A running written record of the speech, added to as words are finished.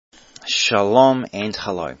Shalom and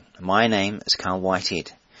hello. My name is Carl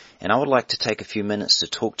Whitehead, and I would like to take a few minutes to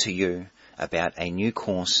talk to you about a new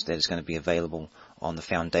course that is going to be available on the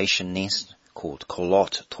Foundation Nest called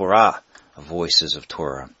Kolot Torah, Voices of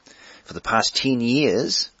Torah. For the past 10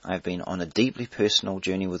 years, I've been on a deeply personal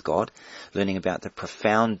journey with God, learning about the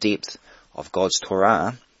profound depth of God's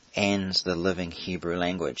Torah and the living Hebrew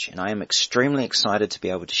language. And I am extremely excited to be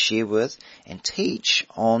able to share with and teach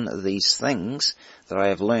on these things that I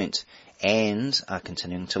have learnt and are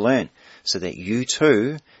continuing to learn, so that you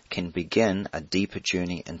too can begin a deeper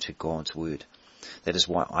journey into God's Word. That is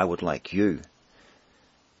why I would like you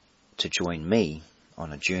to join me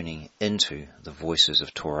on a journey into the voices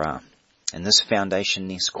of Torah. In this Foundation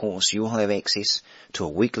Nest course, you will have access to a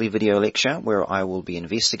weekly video lecture where I will be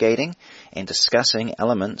investigating and discussing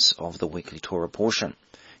elements of the weekly Torah portion.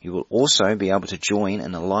 You will also be able to join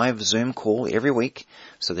in a live Zoom call every week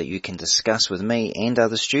so that you can discuss with me and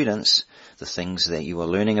other students the things that you are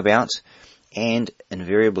learning about and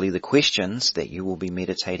invariably the questions that you will be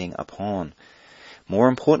meditating upon. More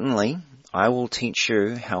importantly, I will teach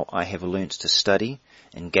you how I have learnt to study,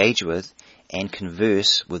 engage with, and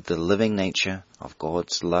converse with the living nature of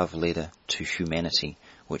God's love letter to humanity,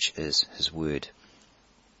 which is His Word.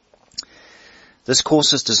 This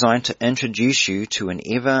course is designed to introduce you to an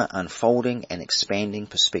ever unfolding and expanding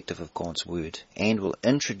perspective of God's Word, and will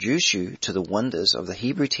introduce you to the wonders of the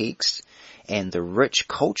Hebrew text and the rich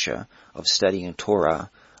culture of studying Torah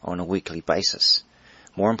on a weekly basis.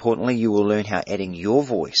 More importantly, you will learn how adding your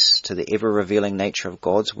voice to the ever-revealing nature of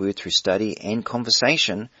God's Word through study and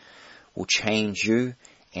conversation will change you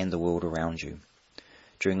and the world around you.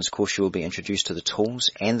 During this course, you will be introduced to the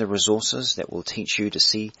tools and the resources that will teach you to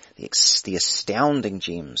see the astounding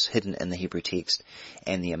gems hidden in the Hebrew text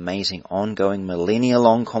and the amazing ongoing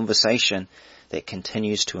millennia-long conversation that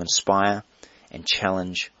continues to inspire and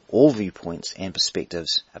challenge all viewpoints and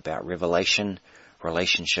perspectives about revelation,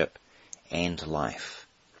 relationship, and life.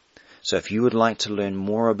 So if you would like to learn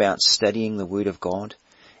more about studying the Word of God,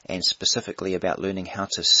 and specifically about learning how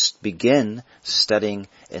to begin studying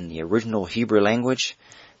in the original Hebrew language,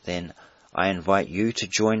 then I invite you to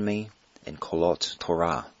join me in Kolot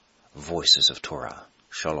Torah, Voices of Torah.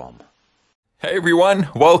 Shalom. Hey everyone,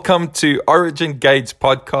 welcome to Origin Gates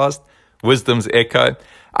podcast, Wisdom's Echo.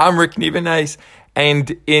 I'm Rick Nevenace,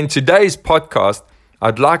 and in today's podcast,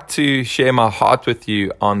 I'd like to share my heart with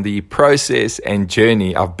you on the process and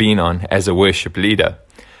journey I've been on as a worship leader.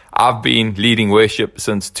 I've been leading worship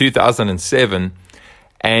since 2007,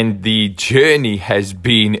 and the journey has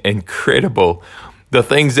been incredible. The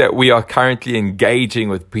things that we are currently engaging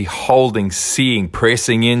with, beholding, seeing,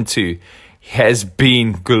 pressing into has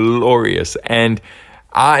been glorious. And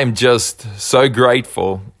I am just so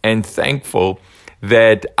grateful and thankful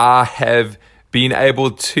that I have been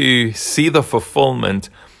able to see the fulfillment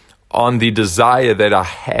on the desire that I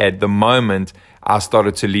had the moment I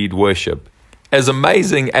started to lead worship. As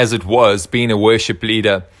amazing as it was being a worship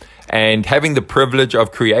leader and having the privilege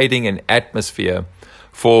of creating an atmosphere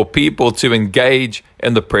for people to engage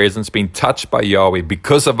in the presence, being touched by Yahweh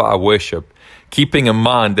because of our worship, keeping in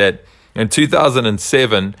mind that in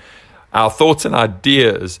 2007, our thoughts and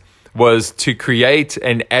ideas was to create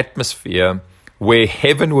an atmosphere where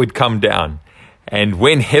heaven would come down. And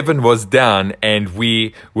when heaven was down and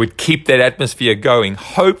we would keep that atmosphere going,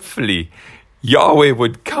 hopefully Yahweh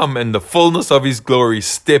would come in the fullness of His glory,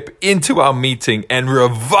 step into our meeting, and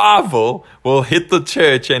revival will hit the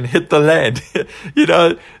church and hit the land.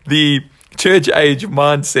 The church age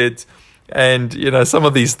mindset and, some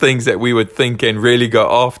of these things that we would think and really go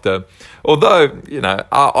after. Although,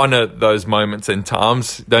 I honor those moments and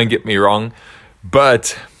times, don't get me wrong,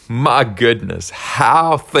 but my goodness,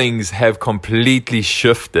 how things have completely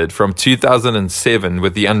shifted from 2007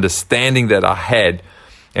 with the understanding that I had.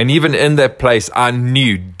 And even in that place, I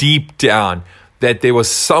knew deep down that there was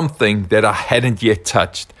something that I hadn't yet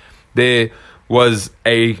touched. There was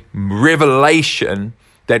a revelation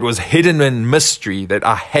that was hidden in mystery that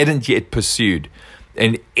I hadn't yet pursued.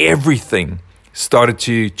 And everything started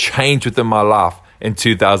to change within my life in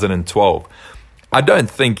 2012. I don't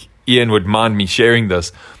think Ian would mind me sharing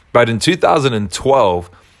this, but in 2012,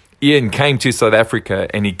 Ian came to South Africa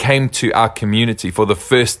and he came to our community for the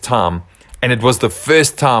first time. And it was the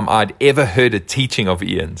first time I'd ever heard a teaching of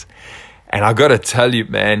Ian's. And I got to tell you,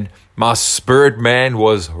 man, my spirit man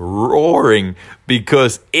was roaring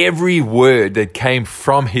because every word that came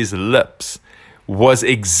from his lips was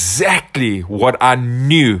exactly what I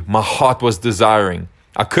knew my heart was desiring.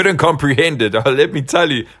 I couldn't comprehend it. Let me tell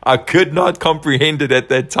you, I could not comprehend it at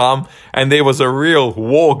that time. And there was a real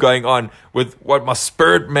war going on with what my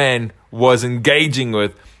spirit man was engaging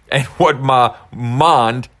with and what my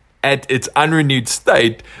mind at its unrenewed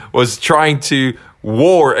state was trying to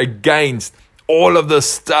war against all of the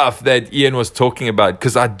stuff that Ian was talking about,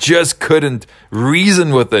 because I just couldn't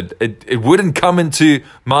reason with it. It wouldn't come into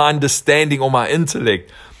my understanding or my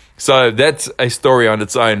intellect. So that's a story on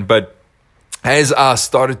its own. But as I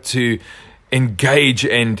started to engage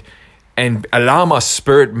and allow my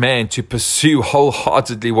spirit man to pursue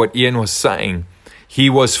wholeheartedly what Ian was saying, he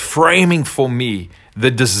was framing for me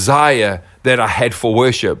the desire that I had for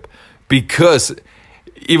worship. Because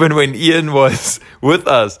even when Ian was with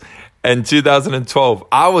us in 2012,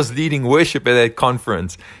 I was leading worship at that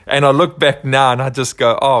conference. And I look back now and I just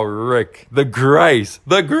go, oh, Rick, the grace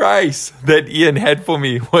that Ian had for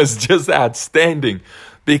me was just outstanding.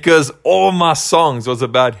 Because all my songs was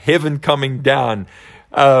about heaven coming down,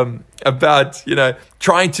 about,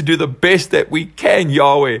 trying to do the best that we can,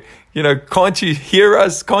 Yahweh. Can't you hear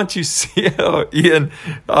us? Can't you see? Oh, Ian,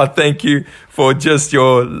 I thank you for just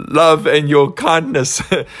your love and your kindness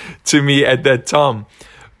to me at that time.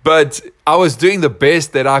 But I was doing the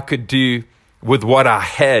best that I could do with what I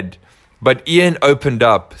had. But Ian opened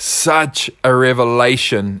up such a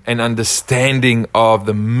revelation and understanding of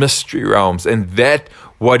the mystery realms, and that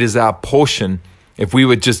what is our portion if we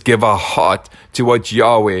would just give our heart to what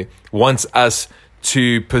Yahweh wants us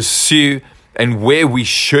to pursue and where we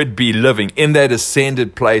should be living in that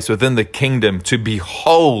ascended place within the kingdom, to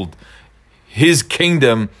behold his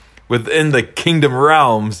kingdom within the kingdom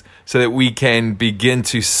realms, so that we can begin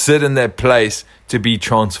to sit in that place to be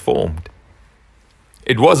transformed.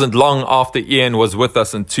 It wasn't long after Ian was with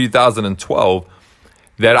us in 2012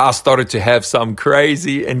 that I started to have some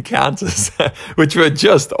crazy encounters, which were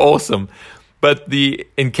just awesome. But the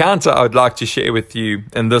encounter I would like to share with you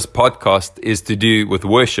in this podcast is to do with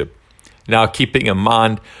worship. Now, keeping in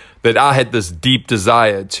mind that I had this deep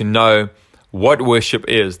desire to know what worship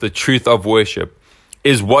is, the truth of worship.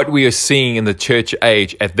 Is what we are seeing in the church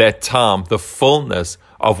age at that time the fullness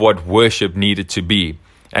of what worship needed to be?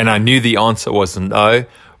 And I knew the answer was no,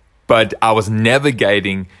 but I was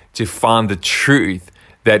navigating to find the truth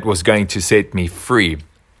that was going to set me free.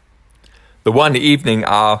 The one evening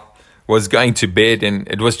I was going to bed, and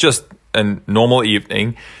it was just a normal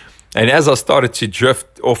evening, and as I started to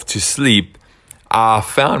drift off to sleep, I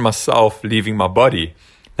found myself leaving my body.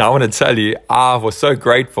 Now, I want to tell you, I was so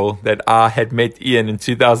grateful that I had met Ian in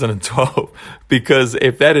 2012, because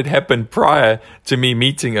if that had happened prior to me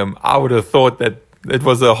meeting him, I would have thought that it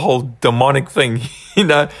was a whole demonic thing,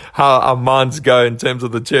 how our minds go in terms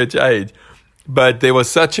of the church age. But there was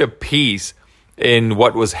such a peace in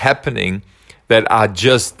what was happening that I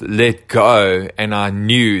just let go, and I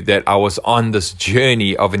knew that I was on this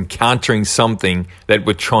journey of encountering something that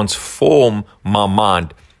would transform my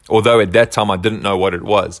mind. Although at that time I didn't know what it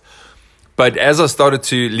was. But as I started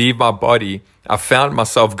to leave my body, I found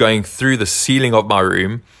myself going through the ceiling of my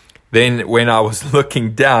room. Then when I was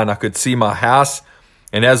looking down, I could see my house.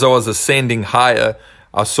 And as I was ascending higher,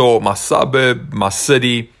 I saw my suburb, my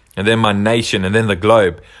city, and then my nation, and then the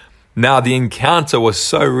globe. Now the encounter was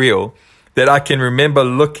so real that I can remember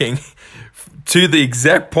looking to the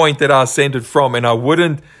exact point that I ascended from, and I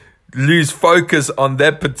wouldn't lose focus on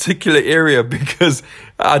that particular area because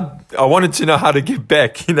I wanted to know how to get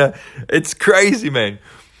back. It's crazy, man.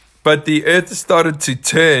 But the earth started to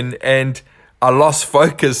turn, and I lost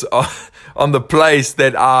focus on the place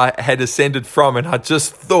that I had ascended from. And I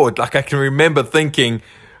just thought, I can remember thinking,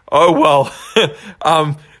 oh, well,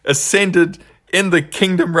 I'm ascended in the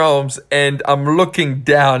kingdom realms and I'm looking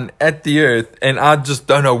down at the earth and I just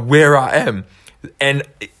don't know where I am. And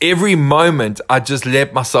every moment I just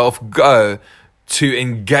let myself go to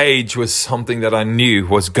engage with something that I knew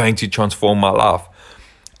was going to transform my life.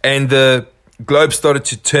 And the globe started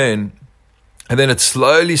to turn, and then it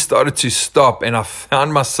slowly started to stop, and I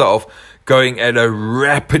found myself going at a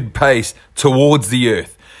rapid pace towards the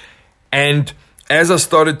earth. And as I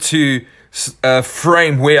started to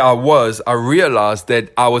frame where I was, I realized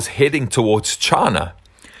that I was heading towards China.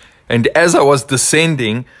 And as I was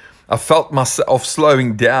descending, I felt myself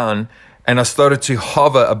slowing down, and I started to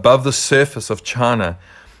hover above the surface of China.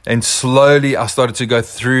 And slowly I started to go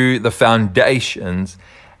through the foundations,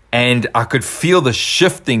 and I could feel the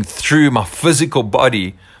shifting through my physical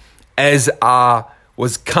body as I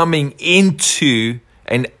was coming into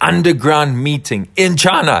an underground meeting in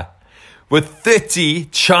China with 30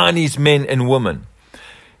 Chinese men and women.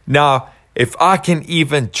 Now, if I can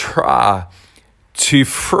even try to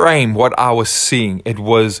frame what I was seeing, it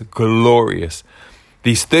was glorious.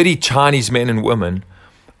 These 30 Chinese men and women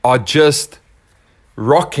are just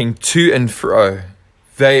rocking to and fro,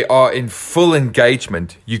 they are in full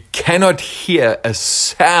engagement. You cannot hear a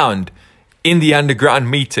sound in the underground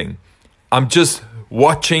meeting. I'm just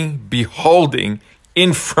watching, beholding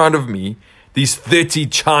in front of me these 30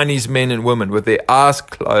 Chinese men and women with their eyes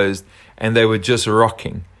closed, and they were just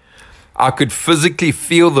rocking. I could physically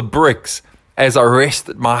feel the bricks as I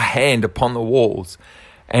rested my hand upon the walls.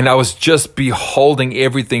 And I was just beholding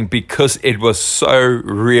everything because it was so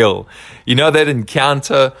real. You know that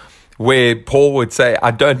encounter where Paul would say,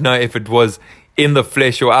 I don't know if it was in the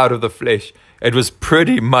flesh or out of the flesh. It was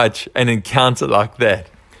pretty much an encounter like that.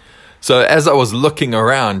 So as I was looking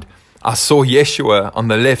around, I saw Yeshua on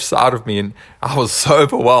the left side of me, and I was so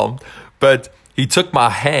overwhelmed. But he took my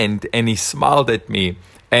hand and he smiled at me,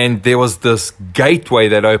 and there was this gateway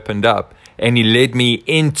that opened up, and he led me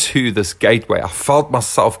into this gateway. I felt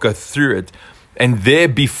myself go through it, and there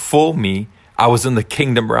before me, I was in the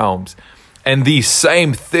kingdom realms. And these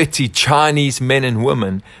same 30 Chinese men and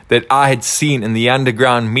women that I had seen in the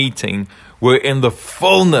underground meeting were in the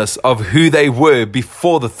fullness of who they were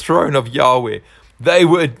before the throne of Yahweh. They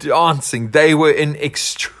were dancing. They were in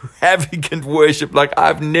extravagant worship like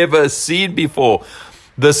I've never seen before.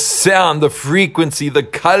 The sound, the frequency, the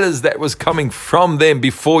colors that was coming from them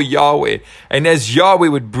before Yahweh. And as Yahweh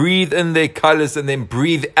would breathe in their colors and then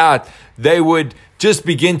breathe out, they would just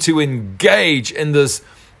begin to engage in this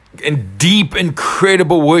deep,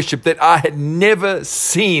 incredible worship that I had never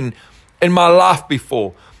seen in my life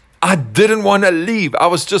before. I didn't want to leave. I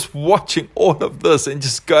was just watching all of this and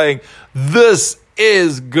just going, this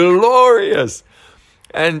is glorious.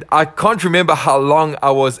 And I can't remember how long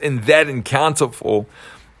I was in that encounter for,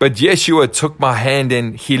 but Yeshua took my hand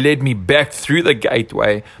and he led me back through the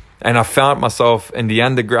gateway, and I found myself in the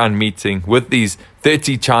underground meeting with these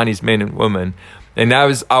 30 Chinese men and women. And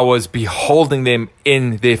as I was beholding them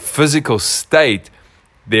in their physical state,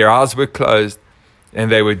 their eyes were closed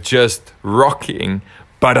and they were just rocking,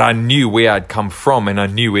 but I knew where I'd come from and I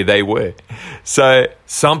knew where they were. So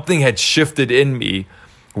something had shifted in me,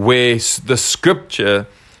 where the scripture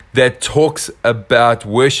that talks about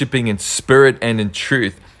worshiping in spirit and in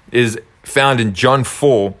truth is found in John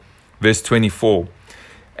 4, verse 24.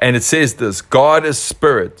 And it says this: God is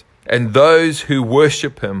spirit, and those who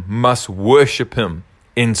worship him must worship him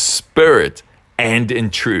in spirit and in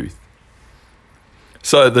truth.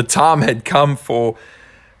 So the time had come for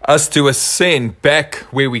us to ascend back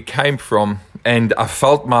where we came from, and I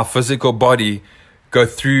felt my physical body go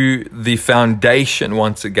through the foundation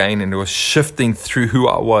once again, and it was shifting through who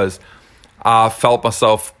I was. I felt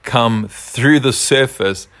myself come through the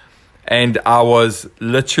surface, and I was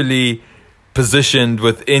literally positioned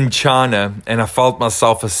within China, and I felt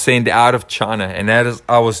myself ascend out of China. And as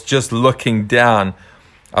I was just looking down,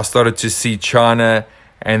 I started to see China,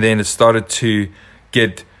 and then it started to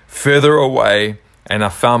get further away, and I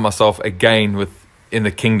found myself again within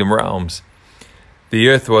the kingdom realms. The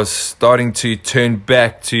earth was starting to turn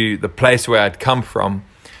back to the place where I'd come from.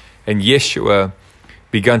 And Yeshua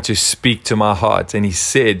began to speak to my heart. And he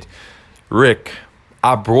said, Rick,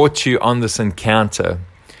 I brought you on this encounter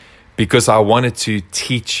because I wanted to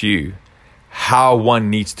teach you how one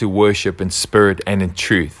needs to worship in spirit and in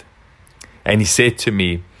truth. And he said to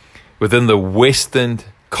me, within the Western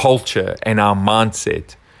culture and our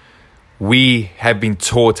mindset, we have been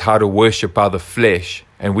taught how to worship by the flesh,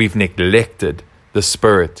 and we've neglected the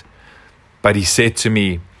spirit. But he said to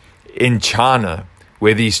me, in China,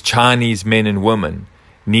 where these Chinese men and women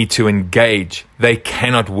need to engage, they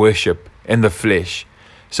cannot worship in the flesh.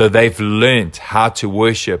 So they've learned how to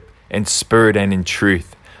worship in spirit and in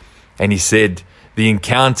truth. And he said, the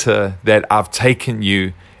encounter that I've taken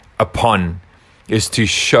you upon is to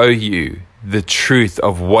show you the truth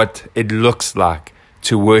of what it looks like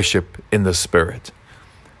to worship in the spirit.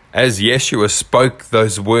 As Yeshua spoke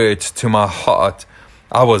those words to my heart,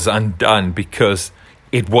 I was undone, because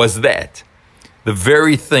it was that. The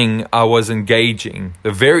very thing I was engaging,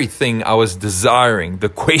 the very thing I was desiring, the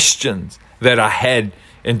questions that I had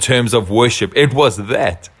in terms of worship, it was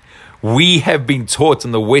that. We have been taught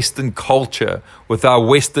in the Western culture with our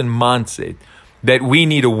Western mindset that we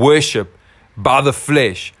need to worship by the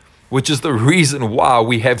flesh, which is the reason why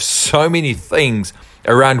we have so many things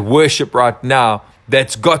around worship right now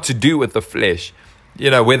that's got to do with the flesh. You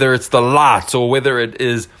know, whether it's the lights or whether it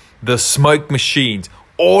is the smoke machines,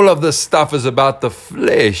 all of this stuff is about the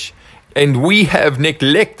flesh. And we have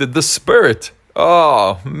neglected the spirit.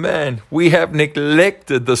 Oh man, we have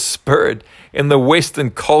neglected the spirit in the Western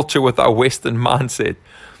culture with our Western mindset.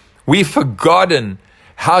 We've forgotten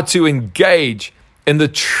how to engage in the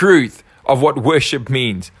truth of what worship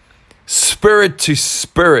means. Spirit to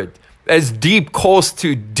spirit. as deep calls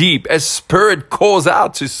to deep, as spirit calls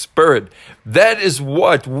out to spirit. That is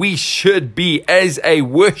what we should be as a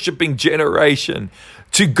worshiping generation,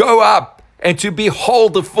 to go up and to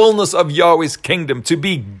behold the fullness of Yahweh's kingdom, to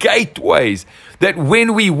be gateways, that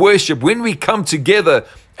when we worship, when we come together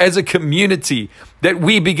as a community, that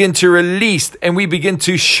we begin to release and we begin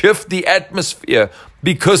to shift the atmosphere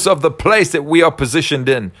because of the place that we are positioned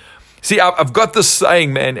in. See, I've got this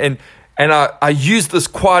saying, man, and I use this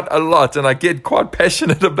quite a lot, and I get quite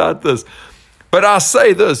passionate about this. But I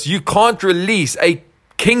say this: you can't release a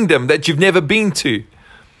kingdom that you've never been to.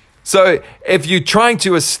 So if you're trying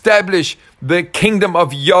to establish the kingdom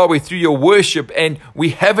of Yahweh through your worship and we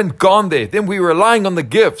haven't gone there, then we're relying on the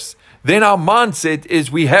gifts. Then our mindset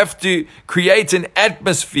is we have to create an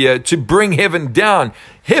atmosphere to bring heaven down.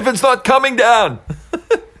 Heaven's not coming down.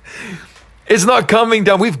 It's not coming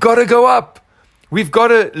down. We've got to go up. We've got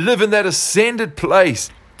to live in that ascended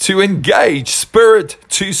place to engage spirit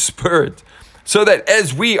to spirit, so that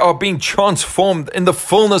as we are being transformed in the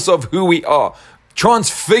fullness of who we are,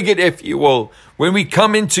 transfigured, if you will, when we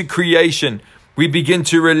come into creation, we begin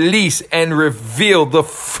to release and reveal the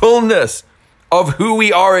fullness of who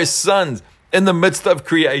we are as sons in the midst of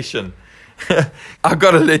creation. I've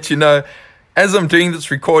got to let you know, as I'm doing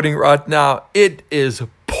this recording right now, it is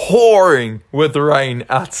pouring with rain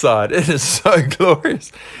outside. It is so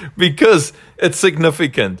glorious because it's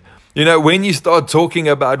significant. You know, when you start talking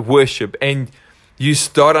about worship and you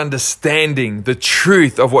start understanding the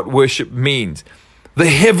truth of what worship means, the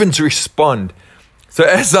heavens respond. So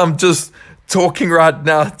as I'm just talking right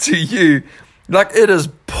now to you, like, it is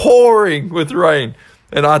pouring with rain.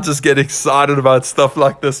 And I just get excited about stuff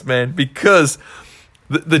like this, man, because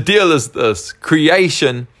the deal is this: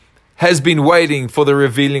 creation has been waiting for the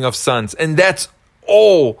revealing of sons. And that's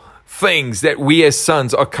all things that we as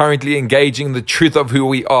sons are currently engaging in the truth of who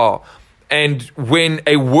we are. And when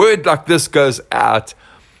a word like this goes out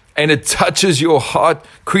and it touches your heart,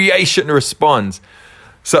 creation responds.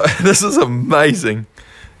 So this is amazing.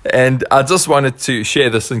 And I just wanted to share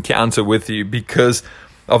this encounter with you because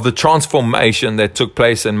of the transformation that took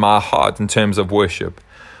place in my heart in terms of worship.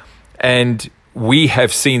 And we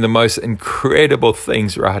have seen the most incredible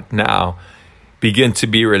things right now begin to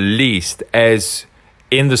be released as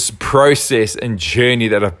in this process and journey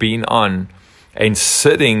that I've been on, and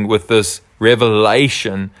sitting with this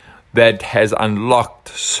revelation that has unlocked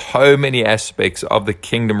so many aspects of the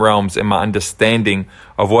kingdom realms and my understanding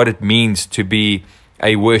of what it means to be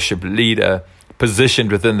a worship leader positioned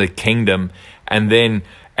within the kingdom. And then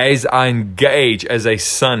as I engage as a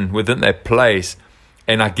son within that place,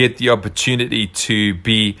 and I get the opportunity to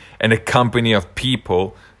be in a company of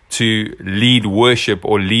people to lead worship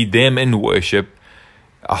or lead them in worship,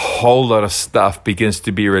 a whole lot of stuff begins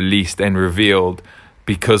to be released and revealed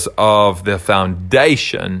because of the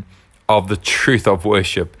foundation of the truth of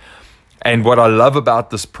worship. And what I love about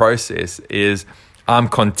this process is I'm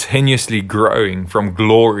continuously growing from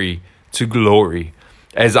glory to glory.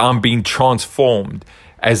 As I'm being transformed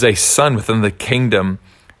as a son within the kingdom,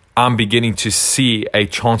 I'm beginning to see a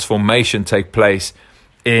transformation take place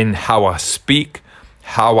in how I speak,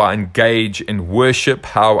 how I engage in worship,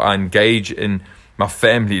 how I engage in my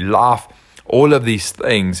family life, all of these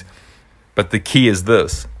things. But the key is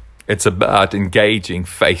this: it's about engaging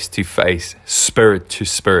face to face, spirit to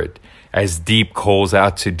spirit, as deep calls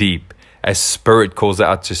out to deep, as spirit calls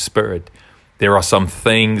out to spirit. There are some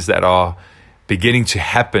things that are beginning to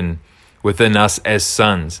happen within us as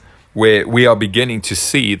sons, where we are beginning to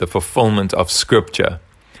see the fulfillment of Scripture.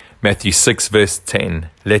 Matthew 6 verse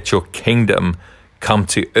 10, let your kingdom come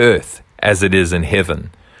to earth as it is in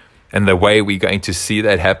heaven. And the way we're going to see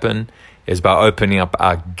that happen is by opening up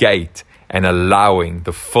our gate and allowing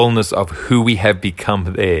the fullness of who we have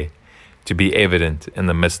become there to be evident in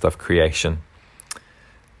the midst of creation.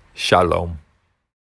 Shalom.